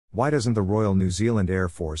Why doesn't the Royal New Zealand Air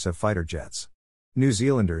Force have fighter jets? New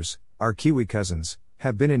Zealanders, our Kiwi cousins,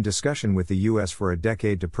 have been in discussion with the US for a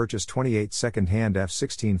decade to purchase 28 second-hand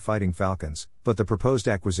F-16 fighting Falcons, but the proposed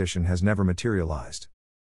acquisition has never materialized.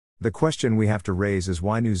 The question we have to raise is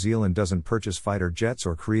why New Zealand doesn't purchase fighter jets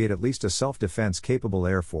or create at least a self-defense capable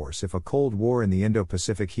air force if a Cold War in the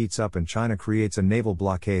Indo-Pacific heats up and China creates a naval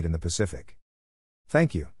blockade in the Pacific.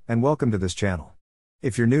 Thank you, and welcome to this channel.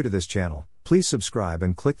 If you're new to this channel, please subscribe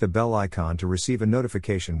and click the bell icon to receive a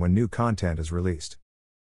notification when new content is released.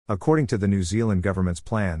 According to the New Zealand government's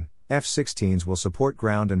plan, F-16s will support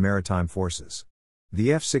ground and maritime forces.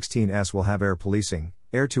 The F-16s will have air policing,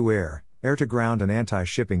 air-to-air, air-to-ground and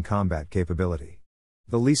anti-shipping combat capability.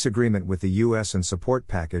 The lease agreement with the US and support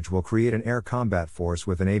package will create an air combat force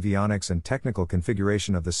with an avionics and technical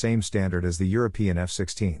configuration of the same standard as the European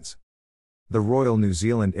F-16s. The Royal New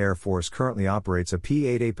Zealand Air Force currently operates a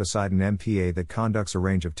P-8A Poseidon MPA that conducts a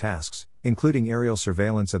range of tasks, including aerial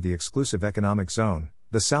surveillance of the exclusive economic zone,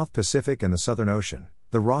 the South Pacific and the Southern Ocean,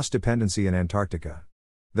 the Ross Dependency and Antarctica.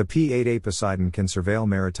 The P-8A Poseidon can surveil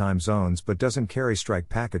maritime zones but doesn't carry strike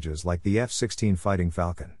packages like the F-16 Fighting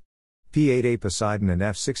Falcon. P-8A Poseidon and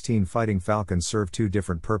F-16 Fighting Falcons serve two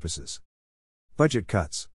different purposes. Budget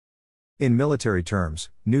cuts. In military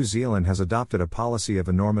terms, New Zealand has adopted a policy of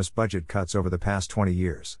enormous budget cuts over the past 20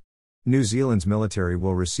 years. New Zealand's military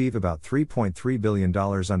will receive about $3.3 billion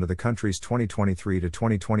under the country's 2023 to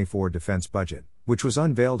 2024 defense budget, which was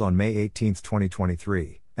unveiled on May 18,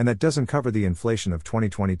 2023, and that doesn't cover the inflation of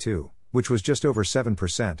 2022, which was just over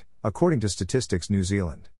 7%, according to Statistics New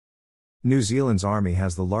Zealand. New Zealand's army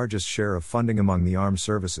has the largest share of funding among the armed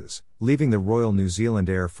services, leaving the Royal New Zealand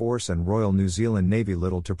Air Force and Royal New Zealand Navy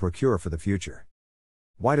little to procure for the future.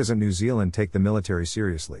 Why doesn't New Zealand take the military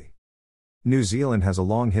seriously? New Zealand has a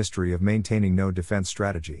long history of maintaining no defense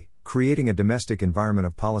strategy, creating a domestic environment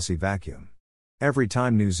of policy vacuum. Every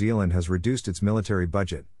time New Zealand has reduced its military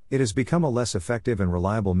budget, it has become a less effective and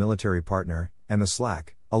reliable military partner, and the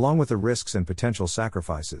slack, along with the risks and potential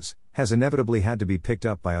sacrifices, has inevitably had to be picked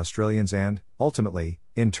up by Australians and, ultimately,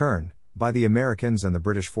 in turn, by the Americans and the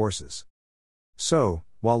British forces. So,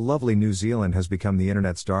 while lovely New Zealand has become the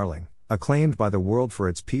internet's darling, acclaimed by the world for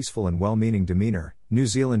its peaceful and well-meaning demeanor, New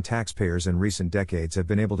Zealand taxpayers in recent decades have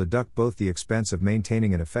been able to duck both the expense of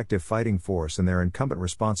maintaining an effective fighting force and their incumbent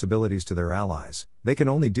responsibilities to their allies. They can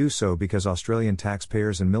only do so because Australian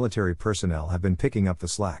taxpayers and military personnel have been picking up the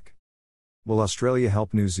slack. Will Australia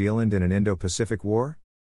help New Zealand in an Indo-Pacific war?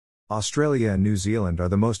 Australia and New Zealand are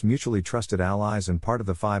the most mutually trusted allies and part of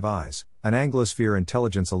the Five Eyes, an Anglosphere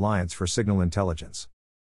intelligence alliance for signal intelligence.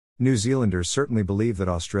 New Zealanders certainly believe that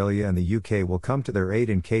Australia and the UK will come to their aid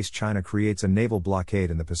in case China creates a naval blockade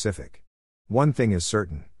in the Pacific. One thing is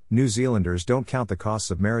certain, New Zealanders don't count the costs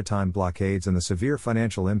of maritime blockades and the severe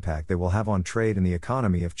financial impact they will have on trade and the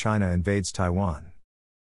economy if China invades Taiwan.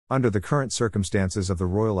 Under the current circumstances of the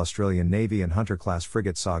Royal Australian Navy and Hunter-class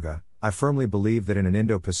frigate saga, I firmly believe that in an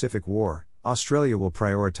Indo-Pacific war, Australia will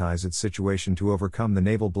prioritise its situation to overcome the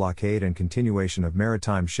naval blockade and continuation of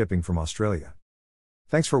maritime shipping from Australia.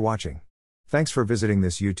 Thanks for watching. Thanks for visiting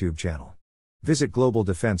this YouTube channel. Visit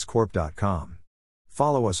globaldefensecorp.com.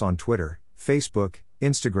 Follow us on Twitter, Facebook,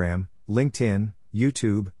 Instagram, LinkedIn,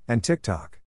 YouTube, and TikTok.